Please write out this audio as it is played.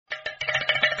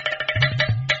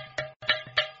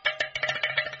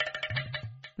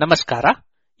ನಮಸ್ಕಾರ.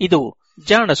 ಇದು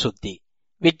ಜಾಣ ಸುದ್ದಿ,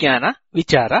 ವಿಜ್ಞಾನ,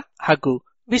 ವಿಚಾರ ಹಾಗೂ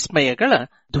ವಿಸ್ಮಯಗಳ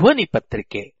ಧ್ವನಿ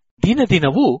ಪತ್ರಿಕೆ.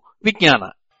 ದಿನದಿನವೂ ವಿಜ್ಞಾನ.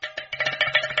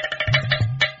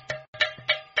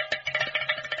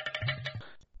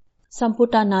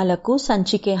 ಸಂಪುಟ 4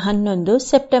 ಸಂಚಿಕೆ 11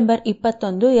 ಸೆಪ್ಟೆಂಬರ್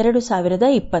 21,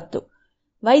 2020.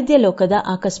 ವೈದ್ಯ ಲೋಕದ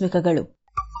ಆಕಸ್ಮಿಕಗಳು.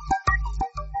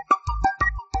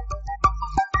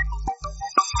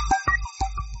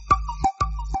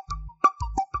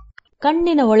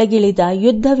 ಕಣ್ಣಿನ ಒಳಗಿಳಿದ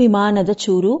ಯುದ್ಧ ವಿಮಾನದ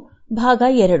ಚೂರು ಭಾಗ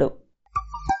 2.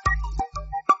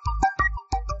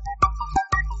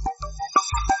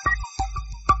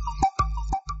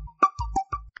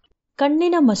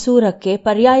 ಕಣ್ಣಿನ ಮಸೂರಕ್ಕೆ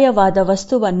ಪರ್ಯಾಯವಾದ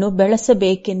ವಸ್ತುವನ್ನು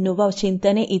ಬೆಳೆಸಬೇಕೆನ್ನುವ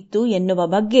ಚಿಂತನೆ ಇತ್ತು ಎನ್ನುವ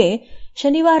ಬಗ್ಗೆ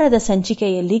ಶನಿವಾರದ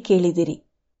ಸಂಚಿಕೆಯಲ್ಲಿ ಕೇಳಿದಿರಿ.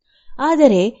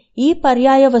 ಆದರೆ ಈ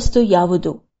ಪರ್ಯಾಯ ವಸ್ತು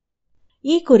ಯಾವುದು?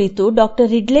 ಈ ಕುರಿತು ಡಾ.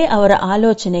 ರಿಡ್ಲೆ ಅವರ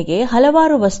ಆಲೋಚನೆಗೆ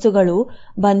ಹಲವಾರು ವಸ್ತುಗಳು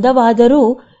ಬಂದವಾದರೂ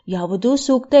ಯಾವುದೂ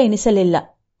ಸೂಕ್ತ ಎನಿಸಲಿಲ್ಲ.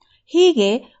 ಹೀಗೆ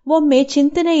ಒಮ್ಮೆ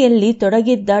ಚಿಂತನೆಯಲ್ಲಿ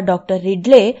ತೊಡಗಿದ್ದ ಡಾ.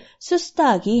 ರಿಡ್ಲೆ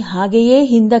ಸುಸ್ತಾಗಿ ಹಾಗೆಯೇ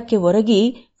ಹಿಂದಕ್ಕೆ ಒರಗಿ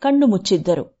ಕಣ್ಣು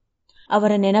ಮುಚ್ಚಿದ್ದರು.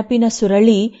 ಅವರ ನೆನಪಿನ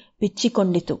ಸುರಳಿ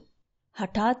ಬಿಚ್ಚಿಕೊಂಡಿತು.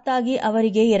 ಹಠಾತ್ತಾಗಿ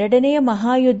ಅವರಿಗೆ 2ನೇ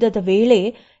ಮಹಾಯುದ್ಧದ ವೇಳೆ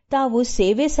ತಾವು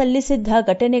ಸೇವೆ ಸಲ್ಲಿಸಿದ್ದ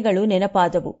ಘಟನೆಗಳು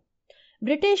ನೆನಪಾದವು.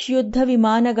 ಬ್ರಿಟಿಷ್ ಯುದ್ಧ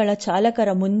ವಿಮಾನಗಳ ಚಾಲಕರ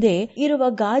ಮುಂದೆ ಇರುವ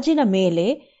ಗಾಜಿನ ಮೇಲೆ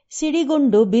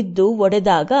ಸಿಡಿಗುಂಡು ಬಿದ್ದು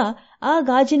ಒಡೆದಾಗ ಆ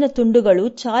ಗಾಜಿನ ತುಂಡುಗಳು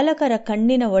ಚಾಲಕರ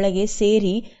ಕಣ್ಣಿನ ಒಳಗೆ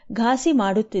ಸೇರಿ ಘಾಸಿ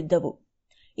ಮಾಡುತ್ತಿದ್ದವು.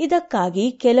 ಇದಕ್ಕಾಗಿ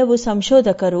ಕೆಲವು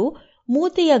ಸಂಶೋಧಕರು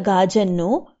ಮೂತಿಯ ಗಾಜನ್ನು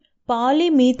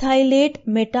ಪಾಲಿಮಿಥೈಲೇಟ್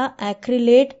ಮೆಟಾ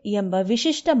ಆಕ್ರಿಲೇಟ್ ಎಂಬ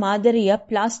ವಿಶಿಷ್ಟ ಮಾದರಿಯ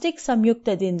ಪ್ಲಾಸ್ಟಿಕ್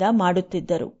ಸಂಯುಕ್ತದಿಂದ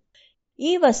ಮಾಡುತ್ತಿದ್ದರು.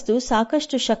 ಈ ವಸ್ತು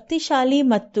ಸಾಕಷ್ಟು ಶಕ್ತಿಶಾಲಿ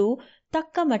ಮತ್ತು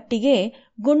ತಕ್ಕ ಮಟ್ಟಿಗೆ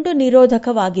ಗುಂಡು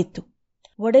ನಿರೋಧಕವಾಗಿತ್ತು.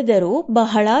 ಒಡೆದರೂ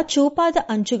ಬಹಳ ಚೂಪಾದ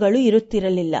ಅಂಚುಗಳು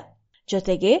ಇರುತ್ತಿರಲಿಲ್ಲ.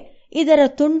 ಜೊತೆಗೆ ಇದರ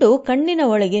ತುಂಡು ಕಣ್ಣಿನ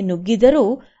ಒಳಗೆ ನುಗ್ಗಿದರೂ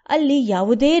ಅಲ್ಲಿ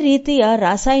ಯಾವುದೇ ರೀತಿಯ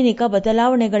ರಾಸಾಯನಿಕ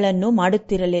ಬದಲಾವಣೆಗಳನ್ನು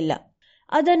ಮಾಡುತ್ತಿರಲಿಲ್ಲ.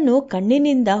 ಅದನ್ನು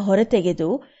ಕಣ್ಣಿನಿಂದ ಹೊರತೆಗೆದು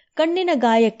ಕಣ್ಣಿನ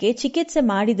ಗಾಯಕ್ಕೆ ಚಿಕಿತ್ಸೆ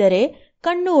ಮಾಡಿದರೆ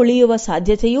ಕಣ್ಣು ಉಳಿಯುವ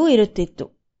ಸಾಧ್ಯತೆಯೂ ಇರುತ್ತಿತ್ತು.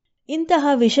 ಇಂತಹ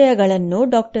ವಿಷಯಗಳನ್ನು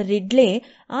ಡಾ. ರಿಡ್ಲೆ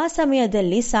ಆ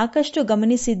ಸಮಯದಲ್ಲಿ ಸಾಕಷ್ಟು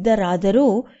ಗಮನಿಸಿದ್ದರಾದರೂ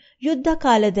ಯುದ್ಧ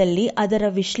ಕಾಲದಲ್ಲಿ ಅದರ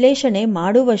ವಿಶ್ಲೇಷಣೆ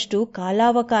ಮಾಡುವಷ್ಟು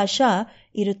ಕಾಲಾವಕಾಶ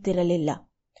ಇರುತ್ತಿರಲಿಲ್ಲ.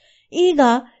 ಈಗ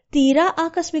ತೀರಾ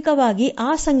ಆಕಸ್ಮಿಕವಾಗಿ ಆ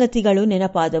ಸಂಗತಿಗಳು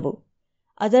ನೆನಪಾದವು.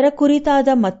 ಅದರ ಕುರಿತಾದ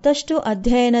ಮತ್ತಷ್ಟು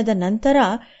ಅಧ್ಯಯನದ ನಂತರ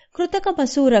ಕೃತಕ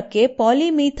ಮಸೂರಕ್ಕೆ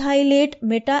ಪಾಲಿಮಿಥೈಲೇಟ್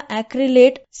ಮೆಟಾ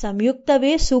ಆಕ್ರಿಲೇಟ್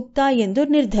ಸಂಯುಕ್ತವೇ ಸೂಕ್ತ ಎಂದು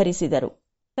ನಿರ್ಧರಿಸಿದರು.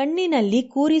 ಕಣ್ಣಿನಲ್ಲಿ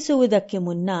ಕೂರಿಸುವುದಕ್ಕೆ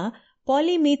ಮುನ್ನ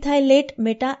ಪಾಲಿಮಿಥೈಲೇಟ್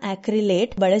ಮೆಟಾ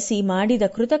ಆಕ್ರಿಲೇಟ್ ಬಳಸಿ ಮಾಡಿದ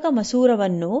ಕೃತಕ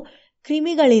ಮಸೂರವನ್ನು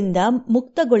ಕ್ರಿಮಿಗಳಿಂದ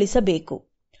ಮುಕ್ತಗೊಳಿಸಬೇಕು.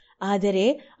 ಆದರೆ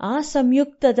ಆ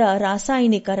ಸಂಯುಕ್ತದ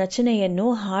ರಾಸಾಯನಿಕ ರಚನೆಯನ್ನು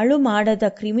ಹಾಳು ಮಾಡದ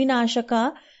ಕ್ರಿಮಿನಾಶಕ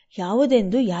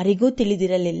ಯಾವುದೆಂದು ಯಾರಿಗೂ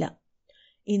ತಿಳಿದಿರಲಿಲ್ಲ.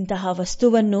 ಇಂತಹ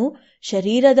ವಸ್ತುವನ್ನು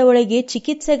ಶರೀರದ ಒಳಗೆ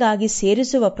ಚಿಕಿತ್ಸೆಗಾಗಿ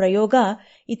ಸೇರಿಸುವ ಪ್ರಯೋಗ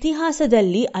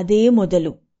ಇತಿಹಾಸದಲ್ಲಿ ಅದೇ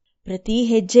ಮೊದಲು. ಪ್ರತಿ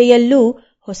ಹೆಜ್ಜೆಯಲ್ಲೂ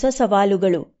ಹೊಸ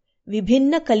ಸವಾಲುಗಳು,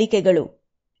 ವಿಭಿನ್ನ ಕಲಿಕೆಗಳು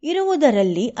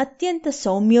ಇರುವುದರಲ್ಲಿ ಅತ್ಯಂತ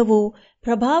ಸೌಮ್ಯವೂ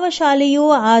ಪ್ರಭಾವಶಾಲಿಯೂ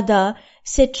ಆದ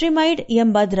ಸೆಟ್ರಿಮೈಡ್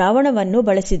ಎಂಬ ದ್ರಾವಣವನ್ನು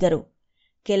ಬಳಸಿದರು.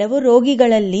 ಕೆಲವು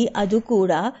ರೋಗಿಗಳಲ್ಲಿ ಅದು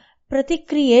ಕೂಡ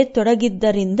ಪ್ರತಿಕ್ರಿಯೆ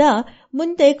ತೊಡಗಿದ್ದರಿಂದ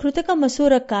ಮುಂದೆ ಕೃತಕ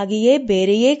ಮಸೂರಕ್ಕಾಗಿಯೇ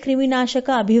ಬೇರೆಯೇ ಕ್ರಿಮಿನಾಶಕ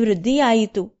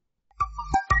ಅಭಿವೃದ್ಧಿಯಾಯಿತು.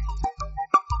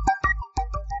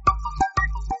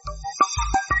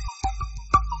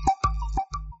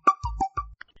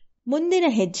 ಮುಂದಿನ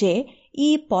ಹೆಜ್ಜೆ ಈ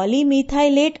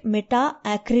ಪಾಲಿಮಿಥೈಲೇಟ್ ಮೆಟಾ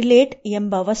ಆಕ್ರಿಲೇಟ್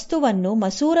ಎಂಬ ವಸ್ತುವನ್ನು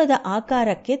ಮಸೂರದ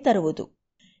ಆಕಾರಕ್ಕೆ ತರುವುದು.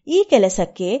 ಈ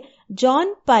ಕೆಲಸಕ್ಕೆ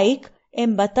ಜಾನ್ ಪೈಕ್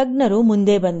ಎಂಬ ತಜ್ಞರು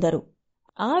ಮುಂದೆ ಬಂದರು.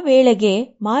 ಆ ವೇಳೆಗೆ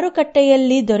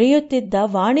ಮಾರುಕಟ್ಟೆಯಲ್ಲಿ ದೊರೆಯುತ್ತಿದ್ದ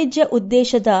ವಾಣಿಜ್ಯ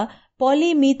ಉದ್ದೇಶದ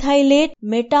ಪಾಲಿಮಿಥೈಲೇಟ್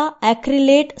ಮೆಟಾ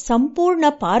ಆಕ್ರಿಲೇಟ್ ಸಂಪೂರ್ಣ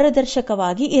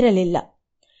ಪಾರದರ್ಶಕವಾಗಿ ಇರಲಿಲ್ಲ.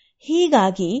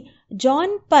 ಹೀಗಾಗಿ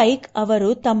ಜಾನ್ ಪೈಕ್ ಅವರು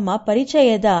ತಮ್ಮ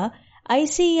ಪರಿಚಯದ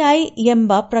ಐಸಿಐ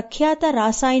ಎಂಬ ಪ್ರಖ್ಯಾತ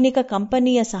ರಾಸಾಯನಿಕ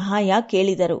ಕಂಪನಿಯ ಸಹಾಯ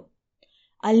ಕೇಳಿದರು.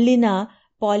 ಅಲ್ಲಿನ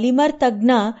ಪಾಲಿಮರ್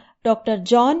ತಜ್ಞ ಡಾ.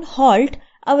 ಜಾನ್ ಹಾಲ್ಟ್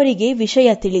ಅವರಿಗೆ ವಿಷಯ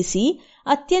ತಿಳಿಸಿ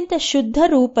ಅತ್ಯಂತ ಶುದ್ಧ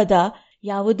ರೂಪದ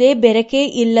ಯಾವುದೇ ಬೆರಕೆ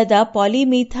ಇಲ್ಲದ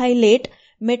ಪಾಲಿಮಿಥೈಲೇಟ್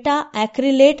ಮೆಟಾ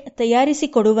ಆಕ್ರಿಲೇಟ್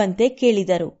ತಯಾರಿಸಿಕೊಡುವಂತೆ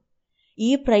ಕೇಳಿದರು. ಈ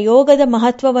ಪ್ರಯೋಗದ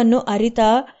ಮಹತ್ವವನ್ನು ಅರಿತ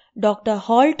ಡಾ.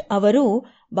 ಹಾಲ್ಟ್ ಅವರು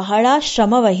ಬಹಳ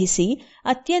ಶ್ರಮವಹಿಸಿ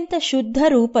ಅತ್ಯಂತ ಶುದ್ಧ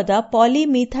ರೂಪದ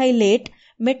ಪಾಲಿಮಿಥೈಲೇಟ್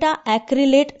ಮೆಟಾ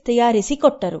ಆಕ್ರಿಲೇಟ್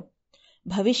ತಯಾರಿಸಿಕೊಟ್ಟರು.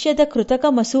 ಭವಿಷ್ಯದ ಕೃತಕ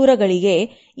ಮಸೂರಗಳಿಗೆ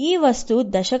ಈ ವಸ್ತು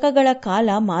ದಶಕಗಳ ಕಾಲ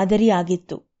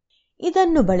ಮಾದರಿಯಾಗಿತ್ತು.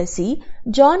 ಇದನ್ನು ಬಳಸಿ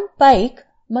ಜಾನ್ ಪೈಕ್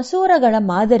ಮಸೂರಗಳ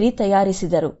ಮಾದರಿ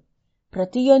ತಯಾರಿಸಿದರು.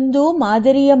 ಪ್ರತಿಯೊಂದೂ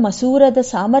ಮಾದರಿಯ ಮಸೂರದ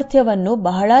ಸಾಮರ್ಥ್ಯವನ್ನು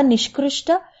ಬಹಳ ನಿಷ್ಕೃಷ್ಟ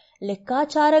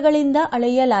ಲೆಕ್ಕಾಚಾರಗಳಿಂದ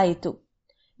ಅಳೆಯಲಾಯಿತು.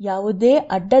 ಯಾವುದೇ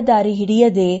ಅಡ್ಡದಾರಿ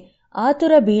ಹಿಡಿಯದೆ,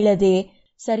 ಆತುರ ಬೀಳದೆ,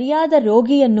 ಸರಿಯಾದ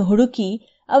ರೋಗಿಯನ್ನು ಹುಡುಕಿ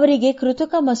ಅವರಿಗೆ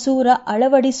ಕೃತಕ ಮಸೂರ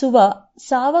ಅಳವಡಿಸುವ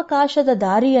ಸಾವಕಾಶದ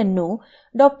ದಾರಿಯನ್ನು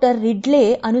ಡಾಕ್ಟರ್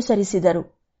ರಿಡ್ಲೆ ಅನುಸರಿಸಿದರು.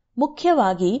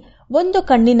 ಮುಖ್ಯವಾಗಿ ಒಂದು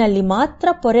ಕಣ್ಣಿನಲ್ಲಿ ಮಾತ್ರ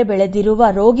ಪೊರೆ ಬೆಳೆದಿರುವ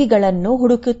ರೋಗಿಗಳನ್ನು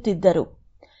ಹುಡುಕುತ್ತಿದ್ದರು.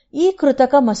 ಈ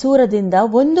ಕೃತಕ ಮಸೂರದಿಂದ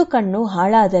ಒಂದು ಕಣ್ಣು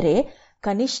ಹಾಳಾದರೆ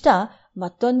ಕನಿಷ್ಠ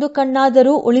ಮತ್ತೊಂದು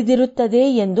ಕಣ್ಣಾದರೂ ಉಳಿದಿರುತ್ತದೆ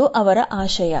ಎಂದು ಅವರ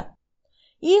ಆಶಯ.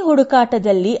 ಈ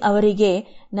ಹುಡುಕಾಟದಲ್ಲಿ ಅವರಿಗೆ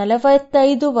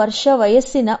 45 ವರ್ಷ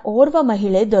ವಯಸ್ಸಿನ ಓರ್ವ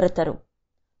ಮಹಿಳೆ ದೊರೆತರು.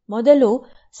 ಮೊದಲು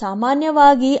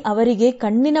ಸಾಮಾನ್ಯವಾಗಿ ಅವರಿಗೆ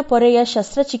ಕಣ್ಣಿನ ಪೊರೆಯ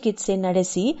ಶಸ್ತ್ರಚಿಕಿತ್ಸೆ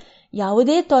ನಡೆಸಿ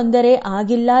ಯಾವುದೇ ತೊಂದರೆ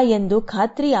ಆಗಿಲ್ಲ ಎಂದು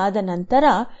ಖಾತ್ರಿಯಾದ ನಂತರ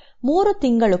 3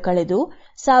 ತಿಂಗಳು ಕಳೆದು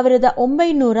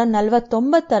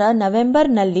 1949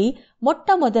 ನವೆಂಬರ್ನಲ್ಲಿ ಮೊಟ್ಟ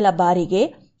ಮೊದಲ ಬಾರಿಗೆ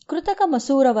ಕೃತಕ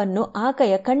ಮಸೂರವನ್ನು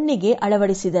ಆಕೆಯ ಕಣ್ಣಿಗೆ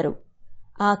ಅಳವಡಿಸಿದರು.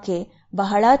 ಆಕೆ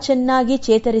ಬಹಳ ಚೆನ್ನಾಗಿ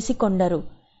ಚೇತರಿಸಿಕೊಂಡರು.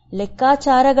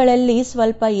 ಲೆಕ್ಕಾಚಾರಗಳಲ್ಲಿ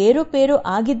ಸ್ವಲ್ಪ ಏರುಪೇರು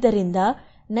ಆಗಿದ್ದರಿಂದ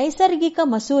ನೈಸರ್ಗಿಕ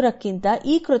ಮಸೂರಕ್ಕಿಂತ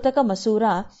ಈ ಕೃತಕ ಮಸೂರ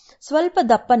ಸ್ವಲ್ಪ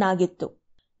ದಪ್ಪನಾಗಿತ್ತು.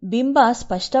 ಬಿಂಬ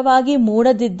ಸ್ಪಷ್ಟವಾಗಿ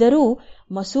ಮೂಡದಿದ್ದರೂ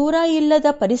ಮಸೂರ ಇಲ್ಲದ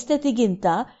ಪರಿಸ್ಥಿತಿಗಿಂತ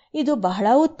ಇದು ಬಹಳ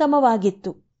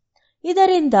ಉತ್ತಮವಾಗಿತ್ತು.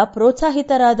 ಇದರಿಂದ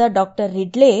ಪ್ರೋತ್ಸಾಹಿತರಾದ ಡಾಕ್ಟರ್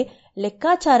ರಿಡ್ಲೆ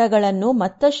ಲೆಕ್ಕಾಚಾರಗಳನ್ನು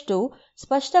ಮತ್ತಷ್ಟು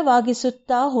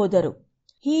ಸ್ಪಷ್ಟವಾಗಿಸುತ್ತಾ ಹೋದರು.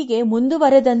 ಹೀಗೆ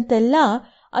ಮುಂದುವರೆದಂತೆಲ್ಲ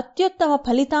ಅತ್ಯುತ್ತಮ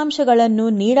ಫಲಿತಾಂಶಗಳನ್ನು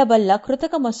ನೀಡಬಲ್ಲ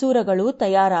ಕೃತಕ ಮಸೂರಗಳು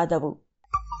ತಯಾರಾದವು.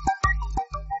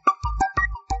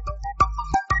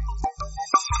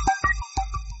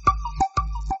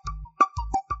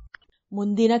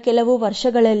 ಮುಂದಿನ ಕೆಲವು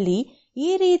ವರ್ಷಗಳಲ್ಲಿ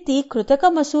ಈ ರೀತಿ ಕೃತಕ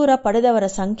ಮಸೂರ ಪಡೆದವರ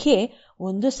ಸಂಖ್ಯೆ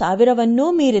 1,000ವನ್ನೂ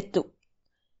ಮೀರಿತ್ತು.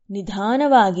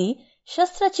 ನಿಧಾನವಾಗಿ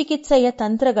ಶಸ್ತ್ರಚಿಕಿತ್ಸೆಯ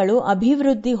ತಂತ್ರಗಳು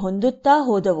ಅಭಿವೃದ್ಧಿ ಹೊಂದುತ್ತಾ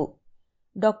ಹೋದವು.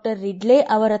 ಡಾಕ್ಟರ್ ರಿಡ್ಲೆ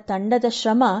ಅವರ ತಂಡದ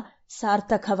ಶ್ರಮ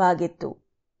ಸಾರ್ಥಕವಾಗಿತ್ತು.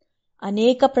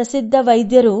 ಅನೇಕ ಪ್ರಸಿದ್ಧ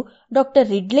ವೈದ್ಯರು ಡಾಕ್ಟರ್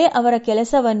ರಿಡ್ಲೆ ಅವರ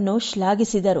ಕೆಲಸವನ್ನು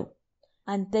ಶ್ಲಾಘಿಸಿದರು.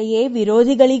 ಅಂತೆಯೇ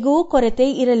ವಿರೋಧಿಗಳಿಗೂ ಕೊರತೆ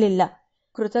ಇರಲಿಲ್ಲ.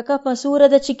 ಕೃತಕ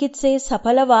ಮಸೂರದ ಚಿಕಿತ್ಸೆ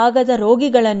ಸಫಲವಾಗದ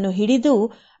ರೋಗಿಗಳನ್ನು ಹಿಡಿದು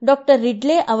ಡಾಕ್ಟರ್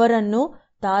ರಿಡ್ಲೆ ಅವರನ್ನು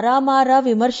ತಾರಾಮಾರ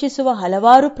ವಿಮರ್ಶಿಸುವ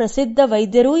ಹಲವಾರು ಪ್ರಸಿದ್ಧ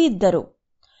ವೈದ್ಯರೂ ಇದ್ದರು.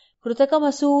 ಕೃತಕ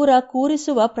ಮಸೂರ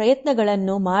ಕೂರಿಸುವ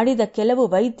ಪ್ರಯತ್ನಗಳನ್ನು ಮಾಡಿದ ಕೆಲವು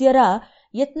ವೈದ್ಯರ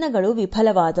ಯತ್ನಗಳು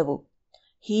ವಿಫಲವಾದವು.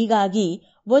 ಹೀಗಾಗಿ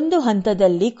ಒಂದು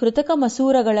ಹಂತದಲ್ಲಿ ಕೃತಕ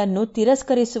ಮಸೂರಗಳನ್ನು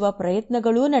ತಿರಸ್ಕರಿಸುವ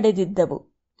ಪ್ರಯತ್ನಗಳೂ ನಡೆದಿದ್ದವು.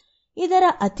 ಇದರ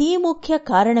ಅತೀ ಮುಖ್ಯ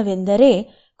ಕಾರಣವೆಂದರೆ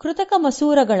ಕೃತಕ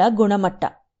ಮಸೂರಗಳ ಗುಣಮಟ್ಟ.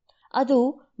 ಅದು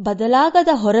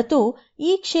ಬದಲಾಗದ ಹೊರತು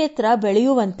ಈ ಕ್ಷೇತ್ರ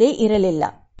ಬೆಳೆಯುವಂತೆ ಇರಲಿಲ್ಲ.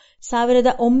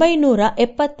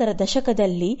 1970ರ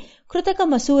ದಶಕದಲ್ಲಿ ಕೃತಕ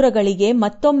ಮಸೂರಗಳಿಗೆ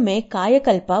ಮತ್ತೊಮ್ಮೆ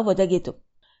ಕಾಯಕಲ್ಪ ಒದಗಿತು.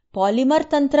 ಪಾಲಿಮರ್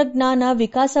ತಂತ್ರಜ್ಞಾನ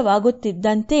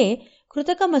ವಿಕಾಸವಾಗುತ್ತಿದ್ದಂತೆ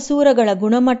ಕೃತಕ ಮಸೂರಗಳ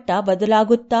ಗುಣಮಟ್ಟ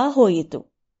ಬದಲಾಗುತ್ತಾ ಹೋಯಿತು.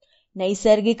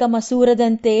 ನೈಸರ್ಗಿಕ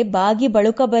ಮಸೂರದಂತೆ ಬಾಗಿ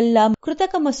ಬಳುಕಬಲ್ಲ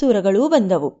ಕೃತಕ ಮಸೂರಗಳೂ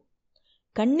ಬಂದವು.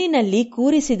 ಕಣ್ಣಿನಲ್ಲಿ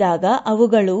ಕೂರಿಸಿದಾಗ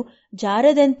ಅವುಗಳು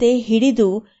ಜಾರದಂತೆ ಹಿಡಿದು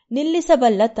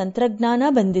ನಿಲ್ಲಿಸಬಲ್ಲ ತಂತ್ರಜ್ಞಾನ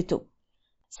ಬಂದಿತು.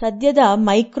 ಸದ್ಯದ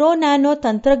ಮೈಕ್ರೋ ನ್ಯಾನೋ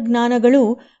ತಂತ್ರಜ್ಞಾನಗಳು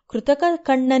ಕೃತಕ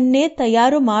ಕಣ್ಣನ್ನೇ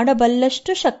ತಯಾರು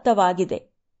ಮಾಡಬಲ್ಲಷ್ಟು ಶಕ್ತವಾಗಿದೆ.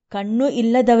 ಕಣ್ಣು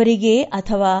ಇಲ್ಲದವರಿಗೆ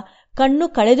ಅಥವಾ ಕಣ್ಣು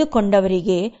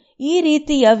ಕಳೆದುಕೊಂಡವರಿಗೆ ಈ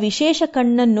ರೀತಿಯ ವಿಶೇಷ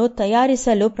ಕಣ್ಣನ್ನು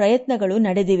ತಯಾರಿಸಲು ಪ್ರಯತ್ನಗಳು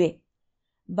ನಡೆದಿವೆ.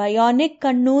 ಬಯೋನಿಕ್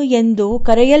ಕಣ್ಣು ಎಂದು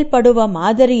ಕರೆಯಲ್ಪಡುವ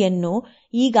ಮಾದರಿಯನ್ನು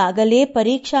ಈಗಾಗಲೇ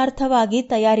ಪರೀಕ್ಷಾರ್ಥವಾಗಿ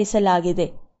ತಯಾರಿಸಲಾಗಿದೆ.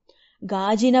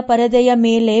 ಗಾಜಿನ ಪರದೆಯ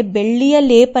ಮೇಲೆ ಬೆಳ್ಳಿಯ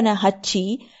ಲೇಪನ ಹಚ್ಚಿ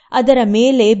ಅದರ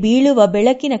ಮೇಲೆ ಬೀಳುವ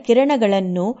ಬೆಳಕಿನ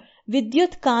ಕಿರಣಗಳನ್ನು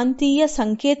ವಿದ್ಯುತ್ ಕಾಂತೀಯ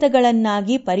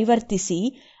ಸಂಕೇತಗಳನ್ನಾಗಿ ಪರಿವರ್ತಿಸಿ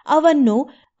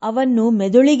ಅವನ್ನು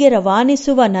ಮೆದುಳಿಗೆ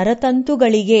ರವಾನಿಸುವ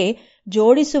ನರತಂತುಗಳಿಗೆ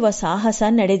ಜೋಡಿಸುವ ಸಾಹಸ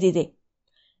ನಡೆದಿದೆ.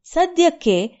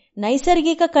 ಸದ್ಯಕ್ಕೆ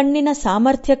ನೈಸರ್ಗಿಕ ಕಣ್ಣಿನ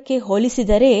ಸಾಮರ್ಥ್ಯಕ್ಕೆ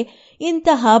ಹೋಲಿಸಿದರೆ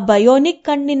ಇಂತಹ ಬಯೋನಿಕ್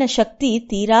ಕಣ್ಣಿನ ಶಕ್ತಿ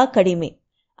ತೀರಾ ಕಡಿಮೆ.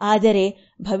 ಆದರೆ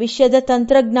ಭವಿಷ್ಯದ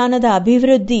ತಂತ್ರಜ್ಞಾನದ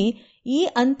ಅಭಿವೃದ್ಧಿ ಈ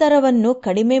ಅಂತರವನ್ನು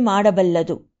ಕಡಿಮೆ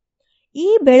ಮಾಡಬಲ್ಲದು. ಈ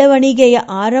ಬೆಳವಣಿಗೆಯ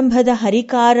ಆರಂಭದ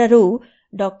ಹರಿಕಾರರು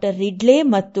ಡಾಕ್ಟರ್ ರಿಡ್ಲೆ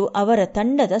ಮತ್ತು ಅವರ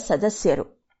ತಂಡದ ಸದಸ್ಯರು.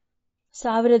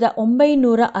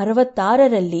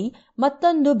 1966ರಲ್ಲಿ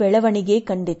ಮತ್ತೊಂದು ಬೆಳವಣಿಗೆ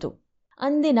ಕಂಡಿತು.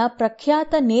 ಅಂದಿನ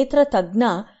ಪ್ರಖ್ಯಾತ ನೇತ್ರ ತಜ್ಞ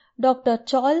ಡಾಕ್ಟರ್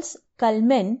ಚಾರ್ಲ್ಸ್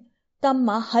ಕಲ್ಮೆನ್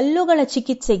ತಮ್ಮ ಹಲ್ಲುಗಳ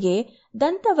ಚಿಕಿತ್ಸೆಗೆ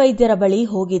ದಂತವೈದ್ಯರ ಬಳಿ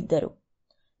ಹೋಗಿದ್ದರು.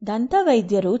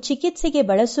 ದಂತವೈದ್ಯರು ಚಿಕಿತ್ಸೆಗೆ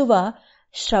ಬಳಸುವ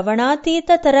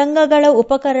ಶ್ರವಣಾತೀತ ತರಂಗಗಳ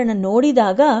ಉಪಕರಣ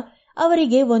ನೋಡಿದಾಗ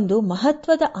ಅವರಿಗೆ ಒಂದು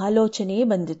ಮಹತ್ವದ ಆಲೋಚನೆ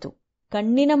ಬಂದಿತು.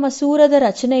 ಕಣ್ಣಿನ ಮಸೂರದ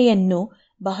ರಚನೆಯನ್ನು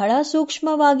ಬಹಳ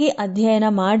ಸೂಕ್ಷ್ಮವಾಗಿ ಅಧ್ಯಯನ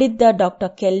ಮಾಡಿದ್ದ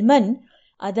ಡಾಕ್ಟರ್ ಕೆಲ್ಮನ್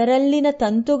ಅದರಲ್ಲಿನ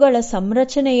ತಂತುಗಳ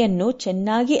ಸಂರಚನೆಯನ್ನು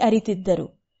ಚೆನ್ನಾಗಿ ಅರಿತಿದ್ದರು.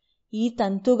 ಈ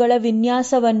ತಂತುಗಳ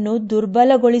ವಿನ್ಯಾಸವನ್ನು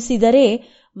ದುರ್ಬಲಗೊಳಿಸಿದರೆ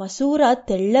ಮಸೂರ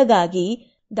ತೆಳ್ಳಗಾಗಿ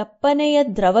ದಪ್ಪನೆಯ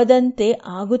ದ್ರವದಂತೆ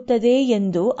ಆಗುತ್ತದೆ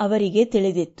ಎಂದು ಅವರಿಗೆ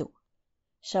ತಿಳಿದಿತ್ತು.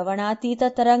 ಶ್ರವಣಾತೀತ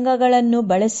ತರಂಗಗಳನ್ನು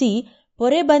ಬಳಸಿ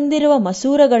ಪೊರೆ ಬಂದಿರುವ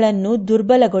ಮಸೂರಗಳನ್ನು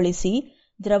ದುರ್ಬಲಗೊಳಿಸಿ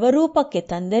ದ್ರವರೂಪಕ್ಕೆ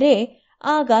ತಂದರೆ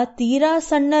ಆಗ ತೀರಾ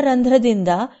ಸಣ್ಣ ರಂಧ್ರದಿಂದ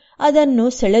ಅದನ್ನು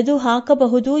ಸೆಳೆದು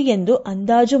ಹಾಕಬಹುದು ಎಂದು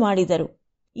ಅಂದಾಜು ಮಾಡಿದರು.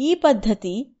 ಈ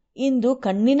ಪದ್ಧತಿ ಇಂದು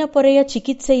ಕಣ್ಣಿನ ಪೊರೆಯ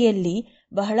ಚಿಕಿತ್ಸೆಯಲ್ಲಿ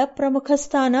ಬಹಳ ಪ್ರಮುಖ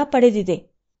ಸ್ಥಾನ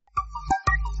ಪಡೆದಿದೆ.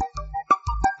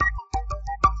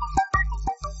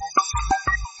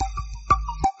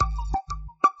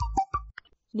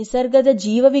 ನಿಸರ್ಗದ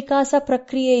ಜೀವವಿಕಾಸ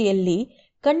ಪ್ರಕ್ರಿಯೆಯಲ್ಲಿ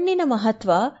ಕಣ್ಣಿನ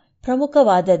ಮಹತ್ವ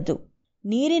ಪ್ರಮುಖವಾದದ್ದು.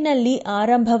 ನೀರಿನಲ್ಲಿ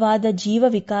ಆರಂಭವಾದ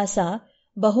ಜೀವವಿಕಾಸ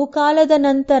ಬಹುಕಾಲದ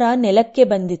ನಂತರ ನೆಲಕ್ಕೆ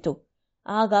ಬಂದಿತು.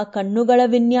 ಆಗ ಕಣ್ಣುಗಳ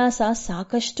ವಿನ್ಯಾಸ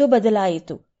ಸಾಕಷ್ಟು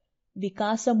ಬದಲಾಯಿತು.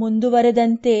 ವಿಕಾಸ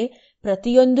ಮುಂದುವರೆದಂತೆ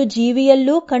ಪ್ರತಿಯೊಂದು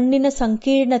ಜೀವಿಯಲ್ಲೂ ಕಣ್ಣಿನ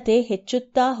ಸಂಕೀರ್ಣತೆ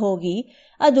ಹೆಚ್ಚುತ್ತಾ ಹೋಗಿ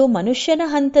ಅದು ಮನುಷ್ಯನ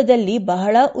ಹಂತದಲ್ಲಿ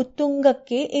ಬಹಳ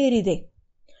ಉತ್ತುಂಗಕ್ಕೆ ಏರಿದೆ.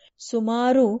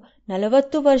 ಸುಮಾರು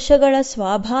 40 ವರ್ಷಗಳ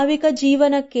ಸ್ವಾಭಾವಿಕ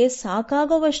ಜೀವನಕ್ಕೆ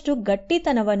ಸಾಕಾಗುವಷ್ಟು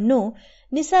ಗಟ್ಟಿತನವನ್ನು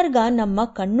ನಿಸರ್ಗ ನಮ್ಮ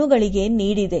ಕಣ್ಣುಗಳಿಗೆ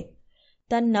ನೀಡಿದೆ.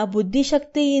 ತನ್ನ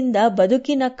ಬುದ್ಧಿಶಕ್ತಿಯಿಂದ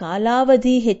ಬದುಕಿನ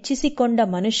ಕಾಲಾವಧಿ ಹೆಚ್ಚಿಸಿಕೊಂಡ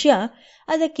ಮನುಷ್ಯ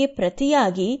ಅದಕ್ಕೆ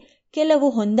ಪ್ರತಿಯಾಗಿ ಕೆಲವು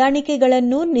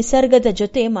ಹೊಂದಾಣಿಕೆಗಳನ್ನು ನಿಸರ್ಗದ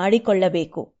ಜೊತೆ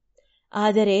ಮಾಡಿಕೊಳ್ಳಬೇಕು.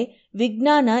 ಆದರೆ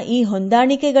ವಿಜ್ಞಾನ ಈ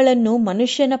ಹೊಂದಾಣಿಕೆಗಳನ್ನು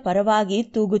ಮನುಷ್ಯನ ಪರವಾಗಿ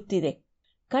ತೂಗುತ್ತಿದೆ.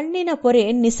 ಕಣ್ಣಿನ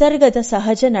ಪೊರೆ ನಿಸರ್ಗದ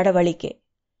ಸಹಜ ನಡವಳಿಕೆ.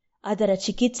 ಅದರ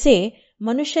ಚಿಕಿತ್ಸೆ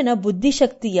ಮನುಷ್ಯನ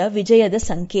ಬುದ್ಧಿಶಕ್ತಿಯ ವಿಜಯದ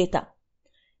ಸಂಕೇತ.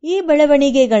 ಈ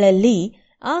ಬೆಳವಣಿಗೆಗಳಲ್ಲಿ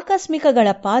ಆಕಸ್ಮಿಕಗಳ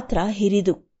ಪಾತ್ರ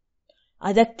ಹಿರಿದು.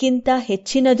 ಅದಕ್ಕಿಂತ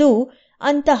ಹೆಚ್ಚಿನದು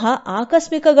ಅಂತಹ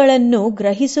ಆಕಸ್ಮಿಕಗಳನ್ನು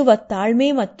ಗ್ರಹಿಸುವ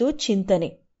ತಾಳ್ಮೆ ಮತ್ತು ಚಿಂತನೆ.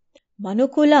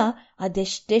 ಮನುಕುಲ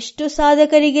ಅದೆಷ್ಟೆಷ್ಟು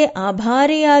ಸಾಧಕರಿಗೆ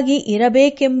ಆಭಾರಿಯಾಗಿ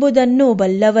ಇರಬೇಕೆಂಬುದನ್ನು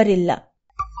ಬಲ್ಲವರಿಲ್ಲ.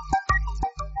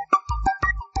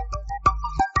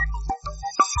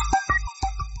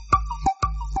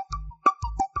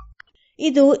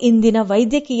 ಇದು ಇಂದಿನ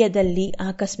ವೈದ್ಯಕೀಯದಲ್ಲಿ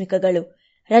ಆಕಸ್ಮಿಕಗಳು.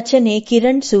 ರಚನೆ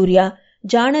ಕಿರಣ್ ಸೂರ್ಯ,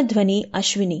 ಜಾಣಧ್ವನಿ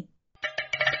ಅಶ್ವಿನಿ.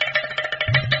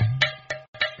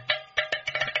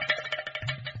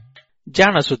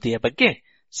 ಜಾಣ ಸುದ್ದಿಯ ಬಗ್ಗೆ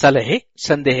ಸಲಹೆ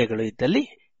ಸಂದೇಹಗಳು ಇದ್ದಲ್ಲಿ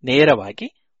ನೇರವಾಗಿ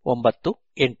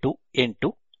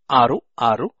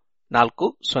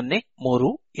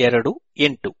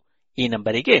 9886640328 ಈ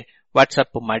ನಂಬರಿಗೆ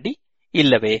ವಾಟ್ಸಪ್ ಮಾಡಿ,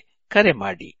 ಇಲ್ಲವೇ ಕರೆ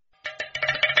ಮಾಡಿ.